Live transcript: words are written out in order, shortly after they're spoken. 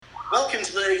Welcome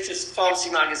to the latest Pharmacy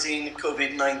Magazine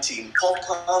COVID-19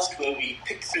 podcast, where we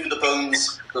pick through the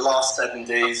bones the last 7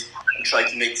 days and try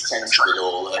to make sense of it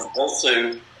all, and also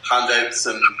hand out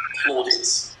some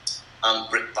plaudits and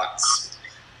brickbats.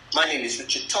 My name is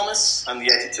Richard Thomas. I'm the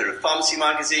editor of Pharmacy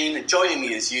Magazine, and joining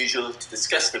me as usual to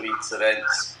discuss the week's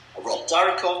events are Rob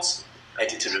Darracott,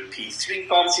 editor of P3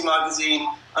 Pharmacy Magazine,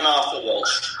 and Arthur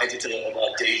Walsh, editor of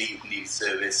our daily news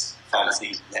service,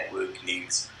 Pharmacy Network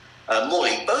News.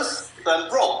 Morning, both.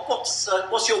 Rob,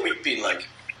 what's your week been like?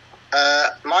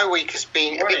 My week has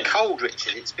been a bit cold,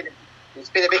 Richard. It's been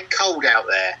a bit cold out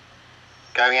there.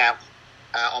 Going out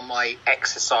on my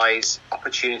exercise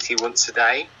opportunity once a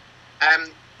day.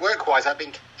 Work-wise, I've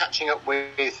been catching up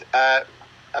with.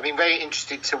 I've been very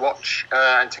interested to watch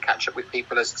and to catch up with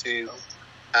people as to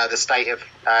the state of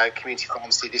community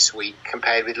pharmacy this week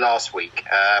compared with last week.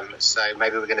 So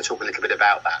maybe we're going to talk a little bit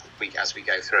about that week as we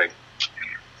go through.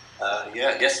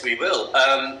 Yes, we will.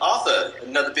 Arthur,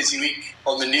 another busy week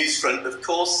on the news front, of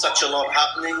course. Such a lot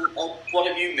happening. What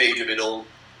have you made of it all?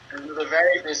 Another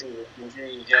very busy week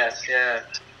indeed. Yes, yeah.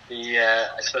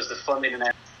 I suppose the funding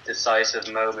and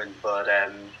decisive moment, but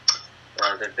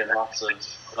there've been lots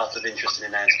of interesting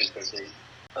announcements this week.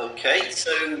 Okay,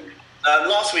 so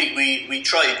last week we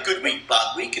tried good week,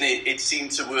 bad week, and it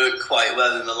seemed to work quite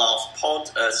well in the last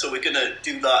pod. So we're going to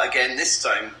do that again this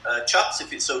time, chaps,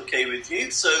 if it's okay with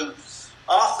you. So,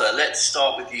 Arthur, let's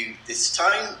start with you this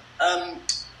time.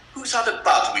 Who's had a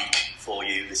bad week for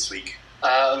you this week?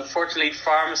 Unfortunately,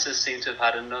 pharmacists seem to have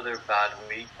had another bad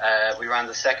week. We ran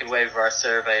the second wave of our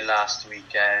survey last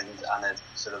weekend, and it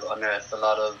sort of unearthed a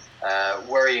lot of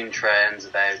worrying trends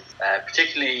about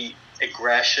particularly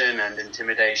aggression and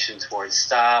intimidation towards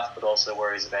staff, but also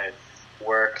worries about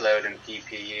workload and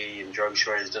PPE and drug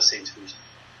shortage just seem to be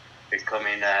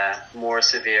becoming more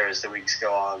severe as the weeks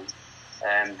go on.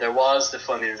 There was the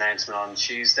funding announcement on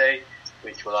Tuesday,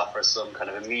 which will offer some kind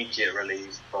of immediate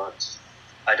relief, but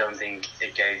I don't think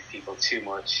it gave people too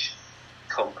much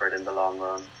comfort in the long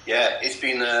run. Yeah, it's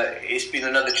been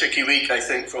another tricky week, I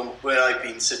think, from where I've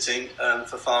been sitting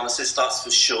for pharmacists, that's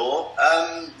for sure.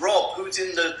 Rob, who's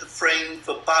in the frame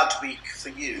for bad week for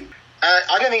you?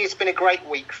 I don't think it's been a great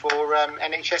week for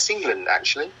NHS England,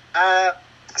 actually.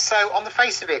 So on the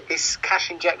face of it, this cash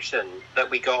injection that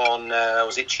we got on,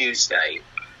 was it Tuesday,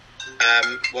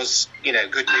 was,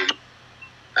 good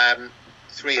news.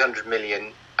 300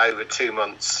 million over 2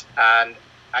 months,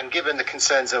 and given the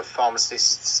concerns of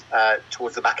pharmacists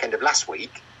towards the back end of last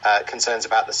week, concerns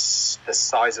about the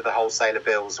size of the wholesaler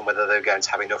bills and whether they're going to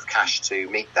have enough cash to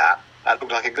meet that, that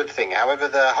looked like a good thing. However,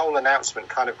 the whole announcement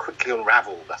kind of quickly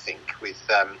unravelled, I think, with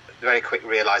the very quick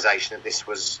realisation that this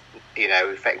was,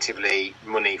 effectively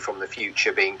money from the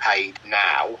future being paid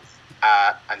now.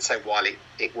 And so while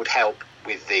it would help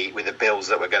with the bills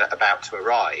that were about to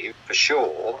arrive, for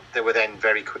sure, there were then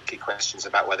very quickly questions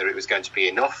about whether it was going to be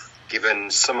enough,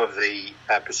 given some of the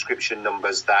prescription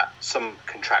numbers that some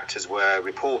contractors were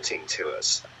reporting to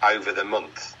us over the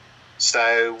month.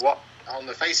 So what, on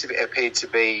the face of it, appeared to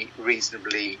be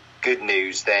reasonably good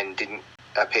news then didn't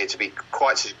appear to be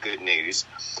quite such good news.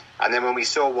 And then when we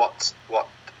saw what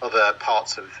other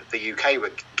parts of the UK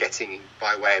were getting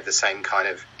by way of the same kind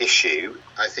of issue,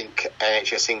 I think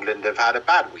NHS England have had a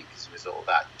bad week as a result of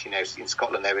that. In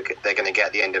Scotland, they're going to get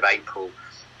at the end of April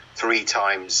 3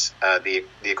 times the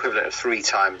equivalent of 3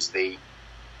 times the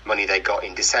money they got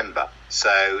in December.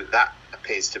 So that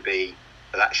appears to be,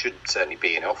 that should certainly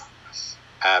be enough,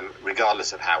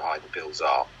 regardless of how high the bills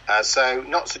are. So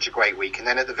not such a great week. And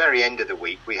then at the very end of the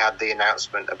week, we had the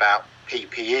announcement about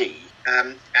PPE.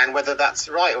 And whether that's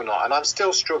right or not. And I'm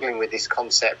still struggling with this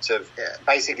concept of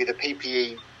basically the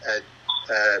PPE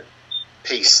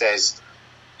piece says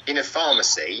in a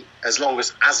pharmacy, as long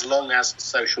as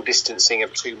social distancing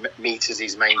of 2 metres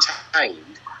is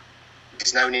maintained,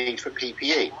 there's no need for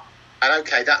PPE. And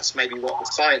okay, that's maybe what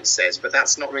the science says, but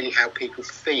that's not really how people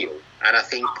feel. And I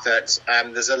think that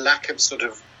there's a lack of sort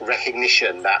of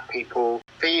recognition that people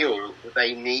feel that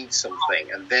they need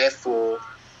something, and therefore,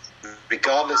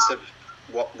 regardless of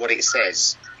what it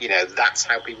says, that's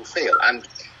how people feel. And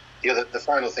the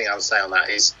final thing I would say on that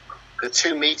is the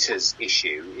 2 metres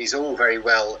issue is all very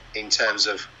well in terms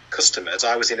of customers.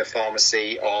 I was in a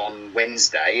pharmacy on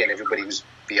Wednesday and everybody was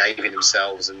behaving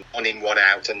themselves and one in, one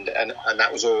out, and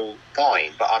that was all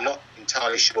fine. But I'm not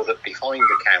entirely sure that behind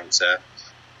the counter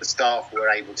the staff were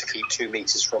able to keep 2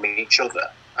 metres from each other.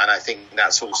 And I think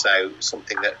that's also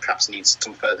something that perhaps needs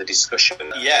some further discussion.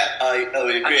 Yeah, I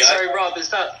would agree. Sorry, Rob, is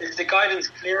the guidance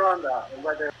clear on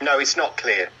that? No, it's not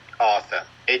clear. Arthur.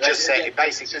 It just says, it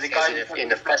basically So the says guidance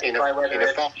in a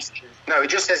pharmacy. No, it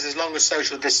just says as long as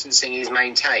social distancing is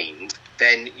maintained,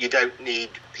 then you don't need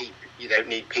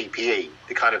PPE,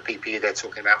 the kind of PPE they're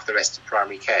talking about for the rest of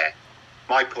primary care.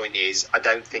 My point is, I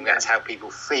don't think that's how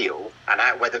people feel, and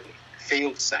whether they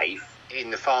feel safe in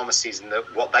the pharmacies and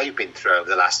what they've been through over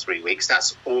the last 3 weeks.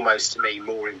 That's almost, to me,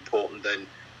 more important than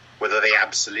whether they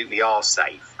absolutely are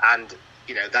safe. And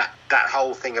that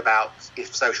whole thing about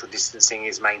if social distancing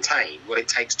is maintained, well, it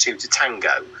takes two to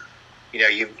tango.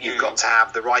 You've got to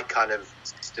have the right kind of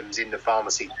systems in the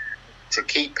pharmacy to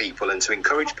keep people and to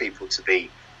encourage people to be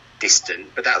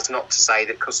distant. But that's not to say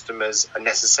that customers are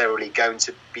necessarily going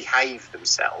to behave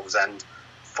themselves and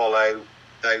follow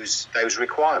those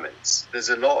requirements. There's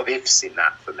a lot of ifs in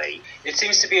that for me. It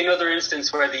seems to be another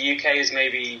instance where the UK is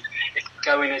maybe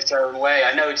going its own way.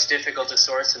 I know it's difficult to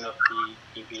source enough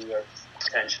PPE, or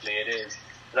potentially it is,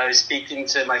 but I was speaking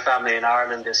to my family in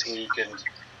Ireland this week, and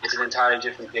it's an entirely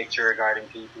different picture regarding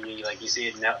PPE. Like, you see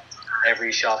it in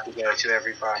every shop you go to,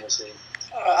 every pharmacy.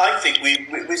 I think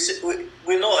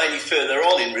we're not any further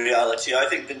on in reality. I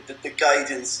think that the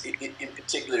guidance in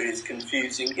particular is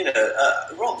confusing.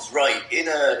 Rob's right. In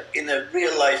a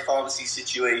real life pharmacy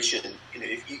situation,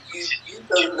 if you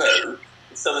don't know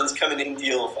if someone's coming into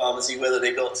your pharmacy whether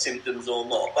they got symptoms or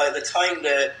not. By the time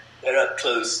they're up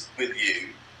close with you,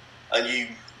 and you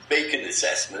make an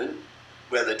assessment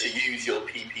whether to use your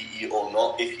PPE or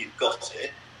not if you've got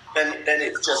it, then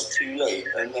it's just too late.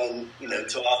 And then,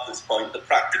 to Arthur's point, the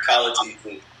practicalities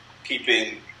of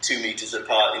keeping 2 meters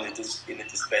apart in a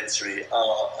dispensary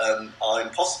are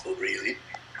impossible, really,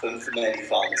 for many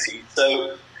pharmacies.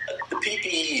 So the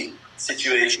PPE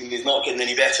situation is not getting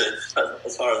any better,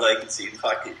 as far as I can see. In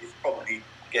fact, it's probably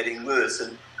getting worse,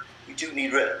 and we do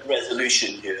need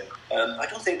resolution here. I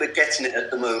don't think we're getting it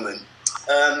at the moment.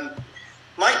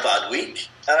 My bad week,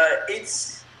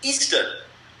 it's Easter.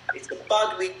 It's a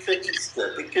bad week for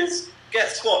Easter because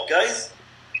guess what, guys?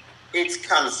 It's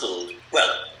cancelled.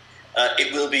 Well,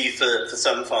 it will be for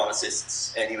some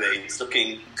pharmacists anyway. It's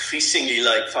looking increasingly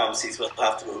like pharmacies will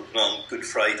have to open on Good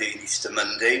Friday and Easter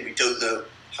Monday. We don't know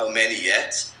how many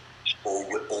yet or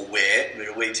where.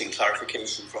 We're awaiting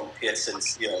clarification from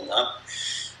PSNC on that.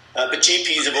 But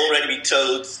GPs have already been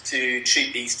told to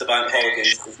treat the Easter bank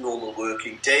holidays as normal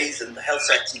working days, and the health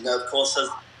sector now, of course, has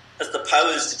the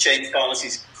powers to change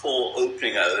pharmacies' core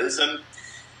opening hours.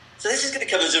 So this is going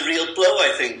to come as a real blow,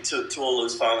 I think, to all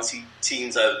those pharmacy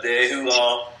teams out there who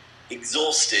are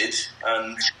exhausted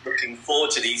and looking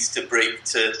forward to the Easter break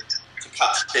to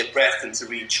catch their breath and to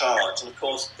recharge. And of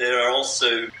course, there are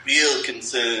also real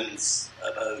concerns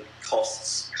about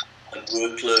costs and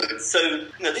workload. So,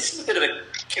 this is a bit of a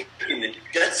kick in the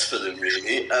guts for them,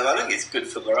 really. I think it's good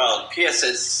for morale.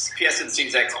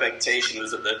 PSNC's expectation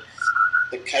was that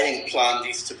the current planned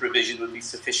Easter provision would be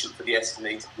sufficient for the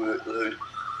estimated workload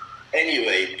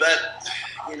anyway. But,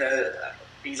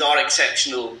 these are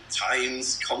exceptional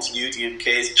times. Continuity of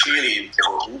care is clearly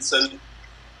important. So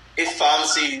if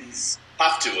pharmacies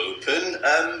have to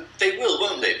open, they will,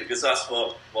 won't they? Because that's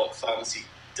what pharmacy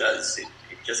does. It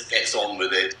just gets on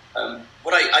with it.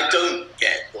 What I don't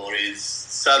get, though, is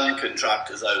some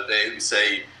contractors out there who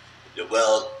say,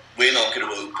 well, we're not going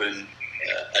to open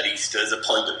at Easter as a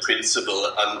point of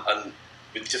principle, and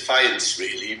with defiance,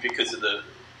 really, because of the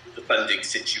funding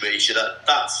situation.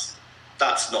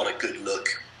 That's not a good look.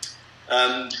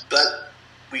 But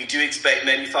we do expect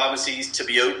many pharmacies to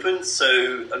be open,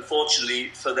 so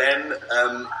unfortunately for them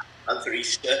and for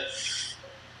Easter,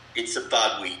 it's a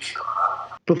bad week.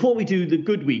 Before we do the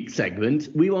Good Week segment,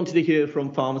 we wanted to hear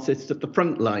from pharmacists at the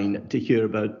front line to hear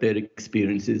about their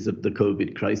experiences of the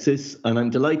COVID crisis. And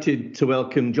I'm delighted to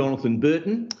welcome Jonathan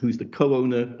Burton, who's the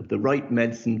co-owner of the Right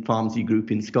Medicine Pharmacy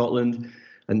Group in Scotland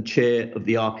and chair of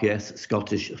the RPS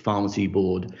Scottish Pharmacy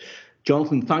Board.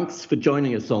 Jonathan, thanks for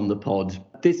joining us on the pod.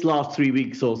 This last 3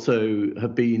 weeks or so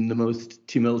have been the most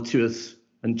tumultuous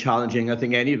and challenging I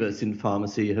think any of us in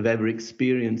pharmacy have ever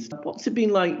experienced. What's it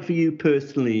been like for you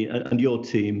personally and your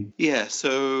team? Yeah,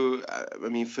 so,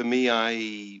 for me,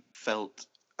 I felt,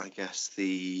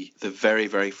 the very,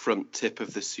 very front tip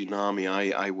of the tsunami.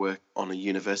 I work on a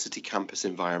university campus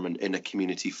environment in a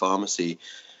community pharmacy.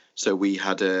 So we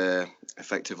had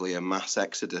effectively a mass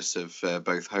exodus of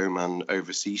both home and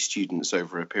overseas students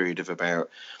over a period of about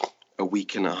a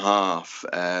week and a half.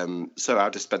 So our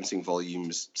dispensing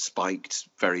volumes spiked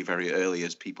very, very early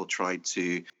as people tried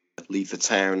to leave the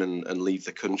town and leave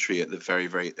the country at the very,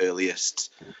 very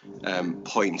earliest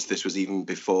point. This was even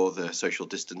before the social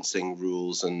distancing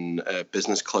rules and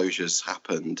business closures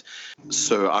happened.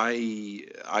 So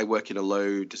I work in a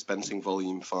low dispensing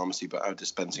volume pharmacy, but our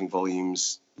dispensing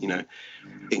volumes,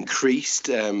 increased.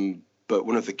 But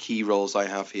one of the key roles I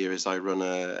have here is I run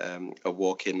a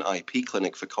walk-in IP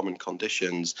clinic for common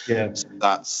conditions. Yeah. So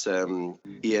that's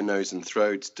ear, nose and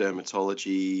throat,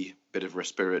 dermatology, bit of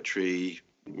respiratory,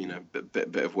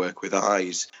 bit of work with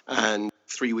eyes. And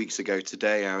 3 weeks ago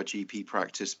today, our GP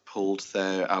practice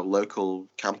our local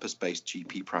campus-based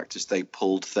GP practice, they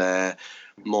pulled their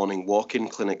morning walk-in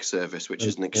clinic service, which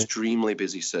is an extremely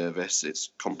busy service. It's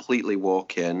completely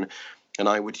walk-in. And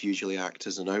I would usually act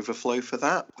as an overflow for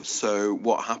that. So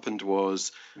what happened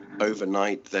was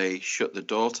overnight they shut the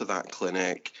door to that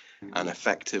clinic, and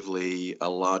effectively a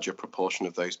larger proportion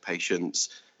of those patients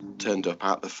turned up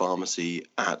at the pharmacy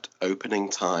at opening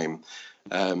time.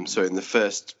 So in the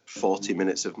first 40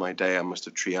 minutes of my day, I must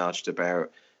have triaged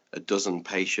about a dozen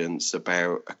patients,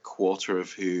 about a quarter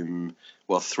of whom,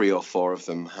 3 or 4 of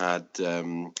them had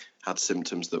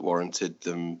symptoms that warranted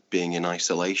them being in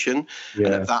isolation. Yeah.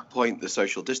 And at that point, the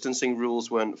social distancing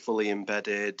rules weren't fully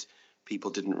embedded.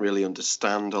 People didn't really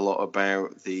understand a lot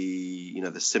about the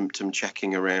symptom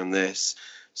checking around this.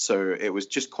 So it was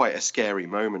just quite a scary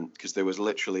moment, because there was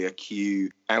literally a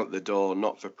queue out the door,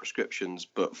 not for prescriptions,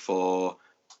 but for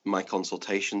my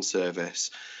consultation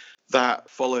service. That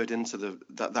followed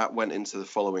that went into the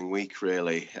following week,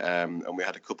 really, and we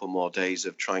had a couple more days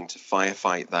of trying to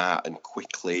firefight that and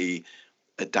quickly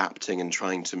adapting and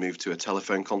trying to move to a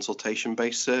telephone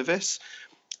consultation-based service,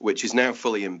 which is now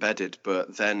fully embedded.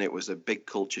 But then it was a big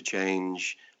culture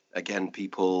change. Again,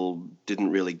 people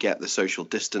didn't really get the social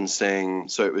distancing,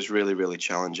 so it was really, really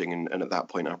challenging. And at that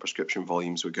point, our prescription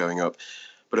volumes were going up.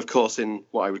 But of course, in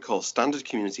what I would call standard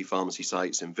community pharmacy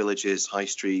sites, in villages, high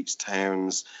streets,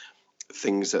 towns,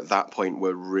 things at that point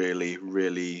were really,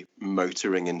 really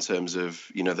motoring in terms of,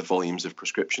 the volumes of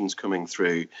prescriptions coming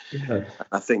through. Yeah.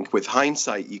 I think with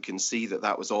hindsight, you can see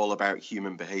that was all about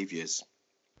human behaviours.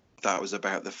 That was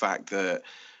about the fact that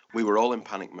we were all in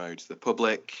panic mode. The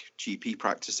public, GP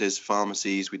practices,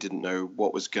 pharmacies, we didn't know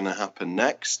what was going to happen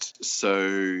next.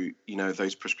 So,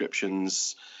 those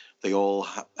prescriptions, they all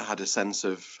had a sense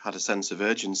of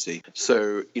urgency.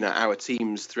 So, our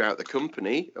teams throughout the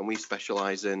company, and we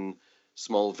specialise in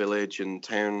small village and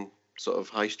town sort of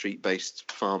high street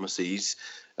based pharmacies,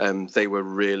 they were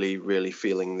really, really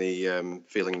feeling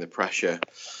the pressure.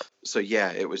 So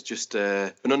yeah, it was just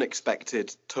an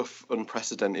unexpected, tough,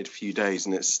 unprecedented few days,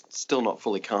 and it's still not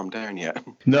fully calmed down yet.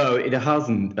 No, it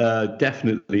hasn't.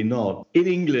 Definitely not. In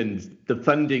England, the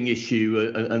funding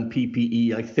issue and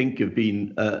PPE, I think, have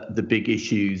been the big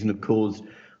issues, and have caused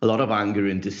a lot of anger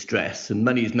and distress. And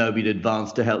money has now been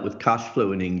advanced to help with cash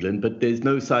flow in England, but there's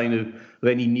no sign of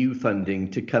any new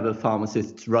funding to cover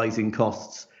pharmacists' rising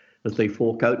costs as they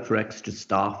fork out for extra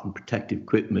staff and protective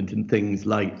equipment and things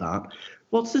like that.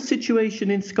 What's the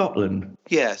situation in Scotland?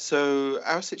 Yeah, so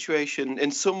our situation in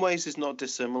some ways is not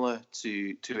dissimilar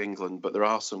to England, but there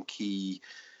are some key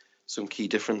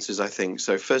differences, I think.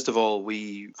 So first of all,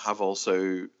 we have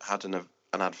also had an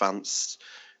advance,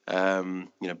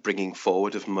 bringing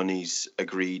forward of monies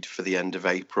agreed for the end of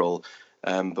April.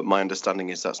 But my understanding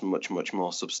is that's much, much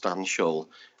more substantial.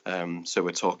 So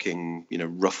we're talking,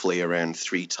 roughly around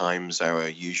 3 times our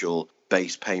usual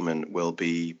base payment will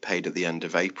be paid at the end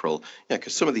of April. Yeah,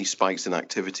 because some of these spikes in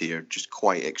activity are just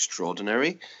quite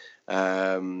extraordinary.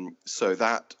 So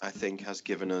that, I think, has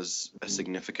given us a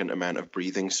significant amount of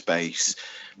breathing space.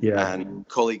 Yeah. And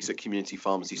colleagues at Community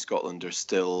Pharmacy Scotland are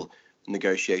still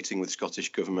negotiating with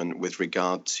Scottish Government with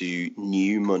regard to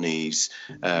new monies.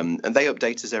 And they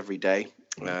update us every day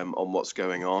on what's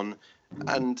going on.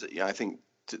 And I think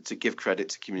to give credit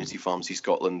to Community Pharmacy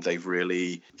Scotland,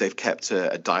 they've kept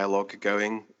a dialogue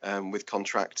going with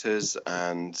contractors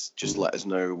and just let us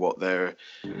know what they're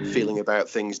feeling about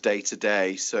things day to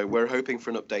day. So we're hoping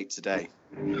for an update today.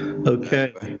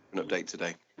 Okay. An update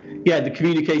today. Yeah, the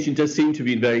communication does seem to have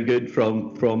been very good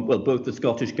from both the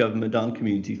Scottish Government and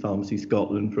Community Pharmacy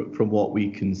Scotland from what we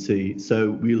can see.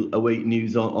 So we'll await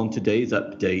news on today's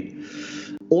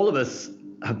update. All of us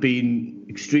have been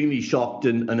extremely shocked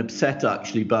and upset,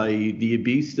 actually, by the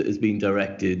abuse that has been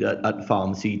directed at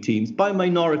pharmacy teams by a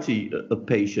minority of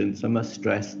patients. I must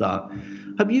stress that.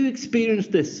 Have you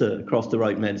experienced this across the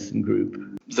Right Medicine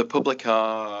Group? The public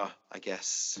are, I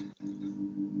guess,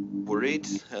 worried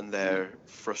and they're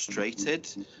frustrated,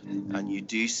 and you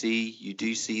do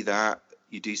see that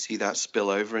spill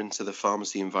over into the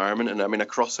pharmacy environment. And I mean,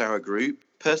 across our group,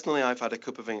 Personally, I've had a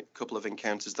couple of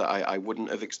encounters that I wouldn't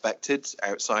have expected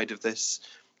outside of this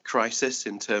crisis,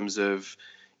 in terms of,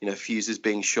 fuses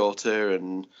being shorter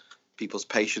and people's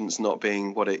patience not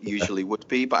being what it usually would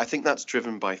be. But I think that's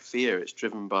driven by fear. It's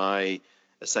driven by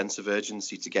a sense of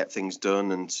urgency to get things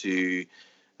done and to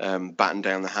batten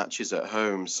down the hatches at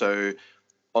home. So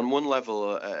on one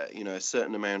level, a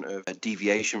certain amount of a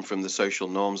deviation from the social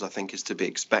norms, I think, is to be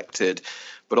expected.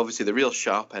 But obviously the real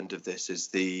sharp end of this is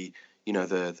the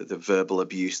verbal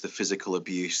abuse, the physical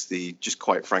abuse, the just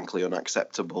quite frankly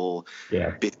unacceptable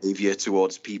behavior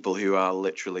towards people who are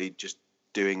literally just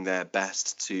doing their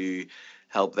best to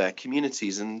help their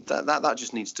communities. And that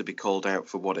just needs to be called out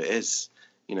for what it is,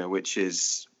 which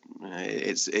is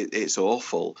it's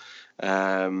awful.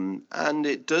 And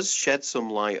it does shed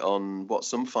some light on what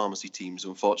some pharmacy teams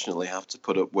unfortunately have to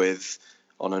put up with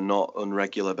on a not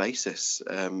unregular basis,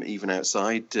 even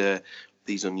outside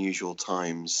these unusual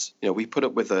times. We put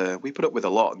up with a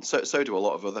lot, and so do a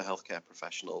lot of other healthcare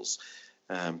professionals.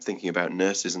 Thinking about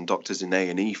nurses and doctors in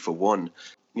A&E for one,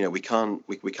 we can't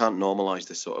normalise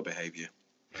this sort of behaviour.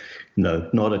 No,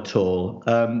 not at all.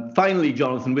 Finally,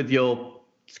 Jonathan, with your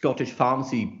Scottish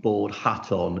Pharmacy Board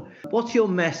hat on, what's your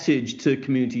message to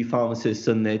community pharmacists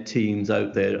and their teams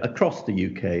out there across the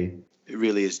UK? It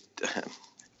really is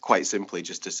quite simply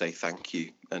just to say thank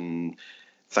you, and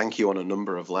thank you on a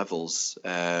number of levels.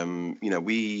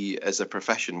 We as a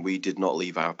profession, we did not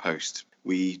leave our post.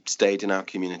 We stayed in our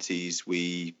communities.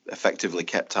 We effectively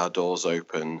kept our doors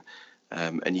open,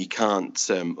 and you can't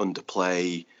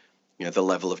underplay the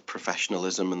level of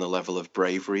professionalism and the level of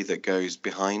bravery that goes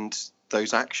behind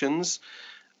those actions.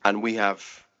 And we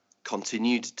have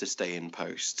continued to stay in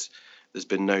post. There's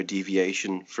been no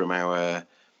deviation from our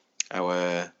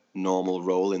normal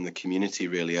role in the community,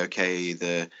 really. Okay,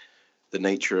 the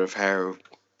nature of how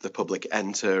the public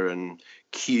enter and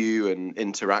queue and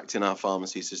interact in our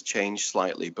pharmacies has changed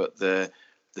slightly, but the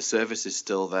service is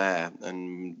still there,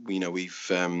 and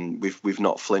we've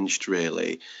not flinched,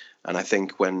 really. And I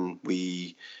think when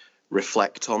we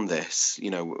reflect on this,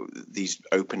 these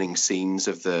opening scenes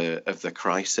of the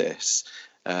crisis,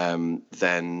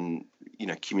 then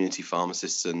community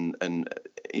pharmacists and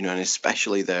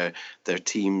especially their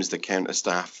teams, the counter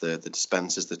staff, the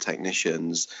dispensers, the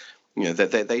technicians,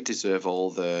 they deserve all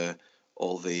the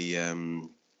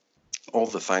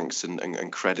thanks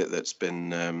and credit that's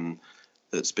been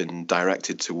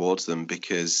directed towards them,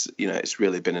 because it's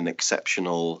really been an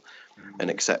exceptional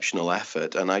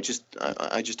effort. And I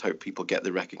just hope people get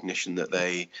the recognition that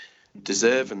they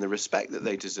deserve and the respect that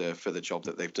they deserve for the job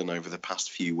that they've done over the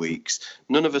past few weeks.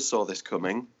 None of us saw this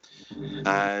coming,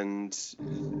 and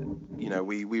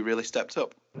we really stepped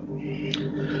up.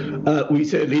 We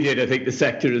certainly did. I think the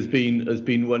sector has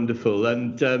been wonderful,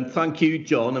 and thank you,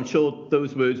 John. I'm sure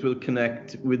those words will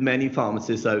connect with many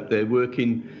pharmacists out there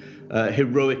working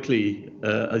heroically,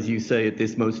 as you say, at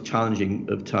this most challenging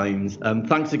of times.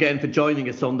 Thanks again for joining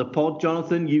us on the pod,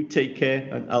 Jonathan. You take care,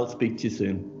 and I'll speak to you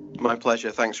soon. My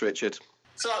pleasure. Thanks, Richard.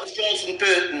 So that was Jonathan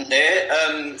Burton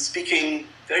there, speaking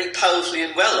very powerfully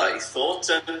and well, I thought.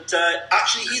 And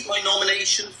actually, he's my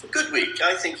nomination for Good Week.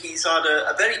 I think he's had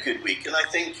a very good week, and I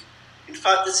think, in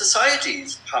fact, the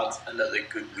Society's had another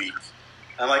good week.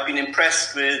 I've been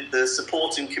impressed with the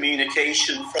support and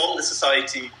communication from the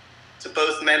Society to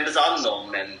both members and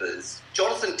non-members.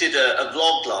 Jonathan did a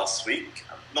vlog last week.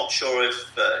 I'm not sure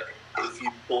if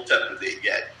you've caught up with it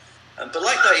yet. But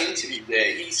like that interview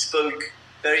there, he spoke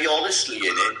very honestly in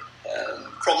it,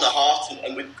 from the heart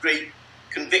and with great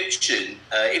conviction.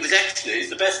 It was excellent. It's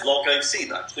the best vlog I've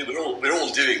seen, actually. We're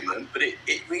all doing them, but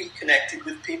it really connected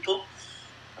with people.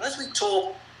 And as we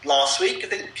talked last week, I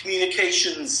think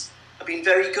communications have been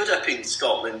very good up in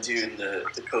Scotland during the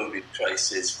COVID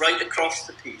crisis, right across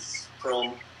the piece,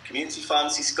 from Community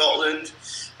Pharmacy Scotland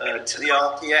to the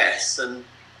RPS, and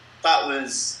that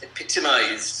was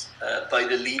epitomised by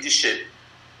the leadership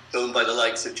shown by the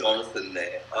likes of Jonathan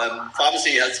there.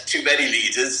 Pharmacy has too many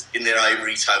leaders in their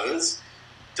ivory towers.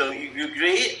 Don't you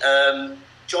agree?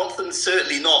 Jonathan's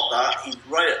certainly not that. He's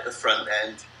right at the front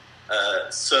end.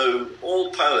 So all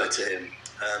power to him.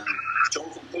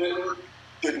 Jonathan Burton,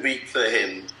 good week for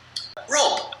him.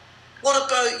 Rob, what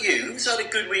about you? Who's had a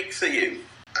good week for you?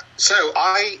 So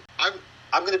I'm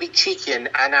going to be cheeky and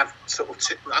have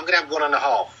I'm going to have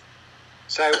 1.5.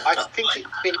 So I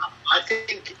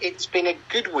think it's been a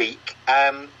good week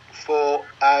for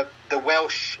the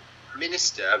Welsh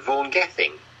Minister, Vaughan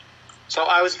Gething. So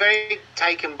I was very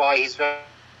taken by his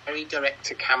very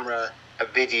direct-to-camera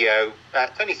video.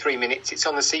 It's only 3 minutes. It's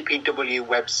on the CPW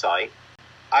website.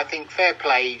 I think fair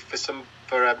play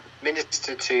for a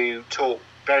minister to talk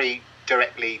very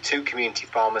directly to community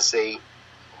pharmacy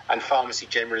and pharmacy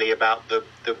generally about the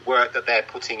work that they're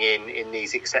putting in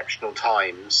these exceptional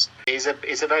times is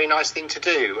a very nice thing to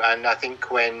do. And I think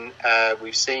when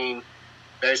we've seen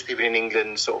those people in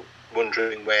England sort of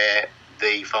wondering where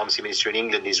the pharmacy minister in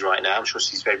England is right now, I'm sure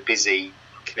she's very busy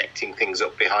connecting things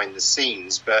up behind the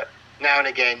scenes, but now and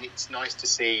again it's nice to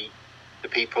see the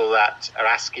people that are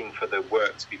asking for the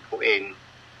work to be put in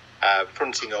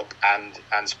fronting up and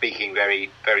speaking very,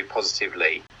 very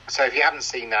positively. So if you haven't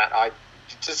seen that, I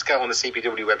just go on the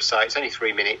CPW website. It's only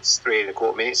 3 minutes,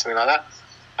 3.25 minutes, something like that,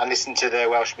 and listen to the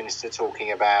Welsh Minister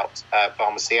talking about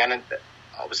pharmacy and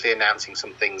obviously announcing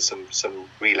some things, some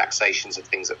relaxations of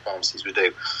things that pharmacies would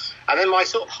do. And then my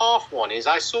sort of half one is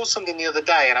I saw something the other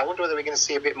day, and I wonder whether we're going to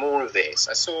see a bit more of this.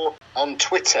 I saw on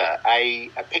Twitter a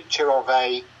picture of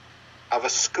a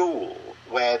school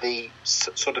where the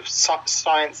sort of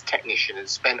science technician had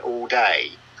spent all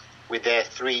day with their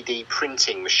 3D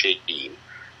printing machine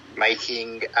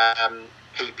making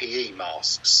PPE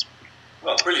masks.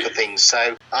 Well, brilliant. For things.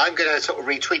 So I'm going to sort of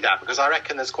retweet that because I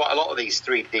reckon there's quite a lot of these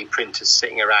 3D printers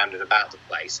sitting around and about the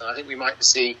place, and I think we might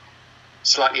see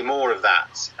slightly more of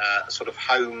that sort of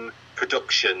home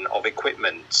production of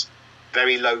equipment,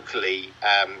 very locally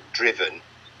driven.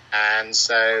 And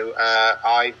so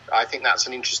I think that's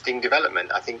an interesting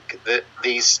development. I think that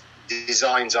these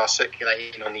designs are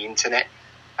circulating on the internet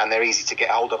and they're easy to get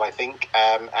hold of, I think.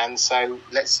 And so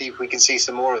let's see if we can see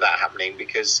some more of that happening,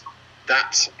 because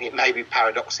that, it may be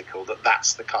paradoxical that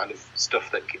that's the kind of stuff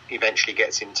that eventually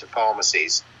gets into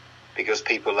pharmacies, because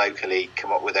people locally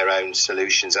come up with their own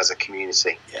solutions as a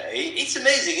community. Yeah, it's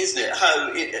amazing, isn't it,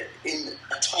 how in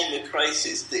a time of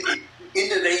crisis, the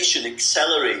innovation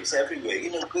accelerates everywhere.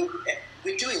 You know,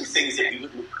 we're doing things that we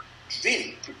wouldn't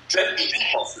dream be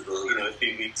possible, you know, a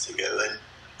few weeks ago.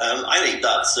 And I think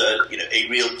that's, a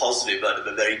real positive out of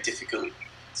a very difficult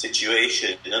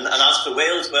situation. And as for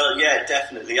Wales, well, yeah,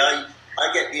 definitely. I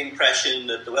get the impression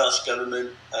that the Welsh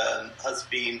Government has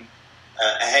been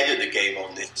ahead of the game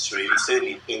on this, really,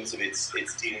 certainly in terms of its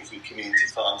dealings with community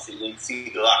pharmacy. They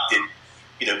seem to have acted,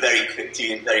 very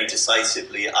quickly and very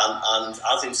decisively, and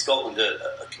as in Scotland,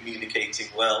 are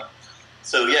communicating well.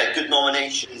 So, yeah, good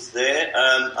nominations there.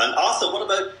 And Arthur, what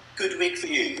about good week for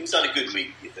you? Who's had a good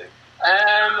week, do you think?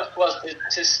 Well,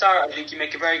 to start, I think you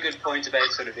make a very good point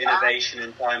about sort of innovation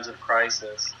in times of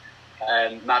crisis.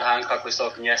 Matt Hancock was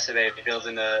talking yesterday about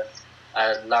building a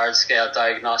large-scale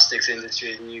diagnostics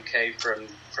industry in the UK from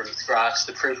scratch.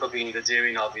 The proof will be in the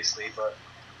doing, obviously, but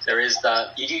there is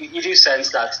that. You do sense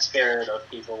that spirit of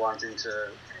people wanting to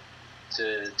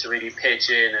really pitch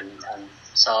in and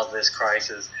solve this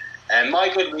crisis. And my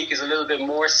good week is a little bit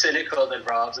more cynical than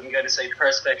Rob's. I'm going to say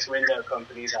Perspex window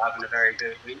companies are having a very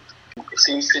good week. It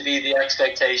seems to be the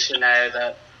expectation now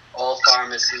that all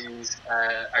pharmacies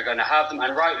are going to have them,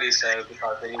 and rightly so,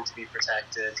 because they need to be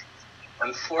protected.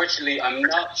 Unfortunately, I'm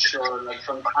not sure,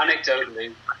 from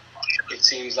anecdotally, it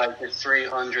seems like the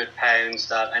 £300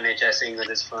 that NHS England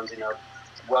is funding up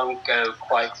won't go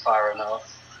quite far enough.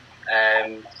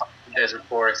 There's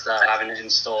reports that having it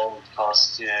installed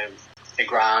costs,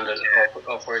 £1,000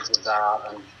 or upwards of that,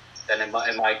 and then it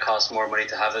might cost more money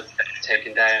to have it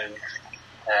taken down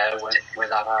when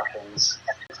that happens.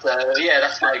 So yeah,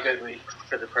 that's my good week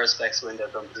for the Perspex window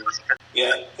companies.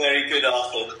 Yeah, very good,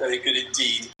 Arthur. Very good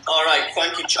indeed. All right,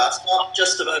 thank you, chaps. That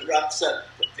just about wraps up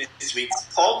this week's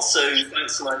pod. So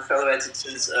thanks to my fellow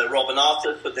editors, Rob and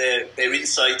Arthur, for their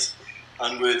insight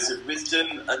and words of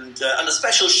wisdom, and a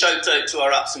special shout out to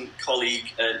our absent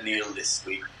colleague Neil this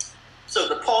week. So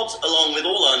the pod, along with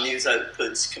all our news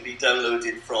outputs, can be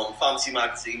downloaded from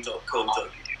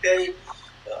pharmacymagazine.co.uk,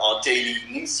 our daily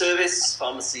news service,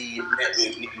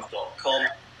 pharmacynetworknews.com,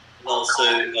 and also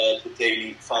the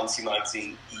daily Pharmacy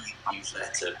Magazine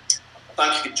e-newsletter.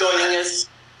 Thank you for joining us,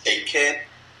 take care,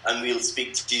 and we'll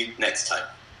speak to you next time.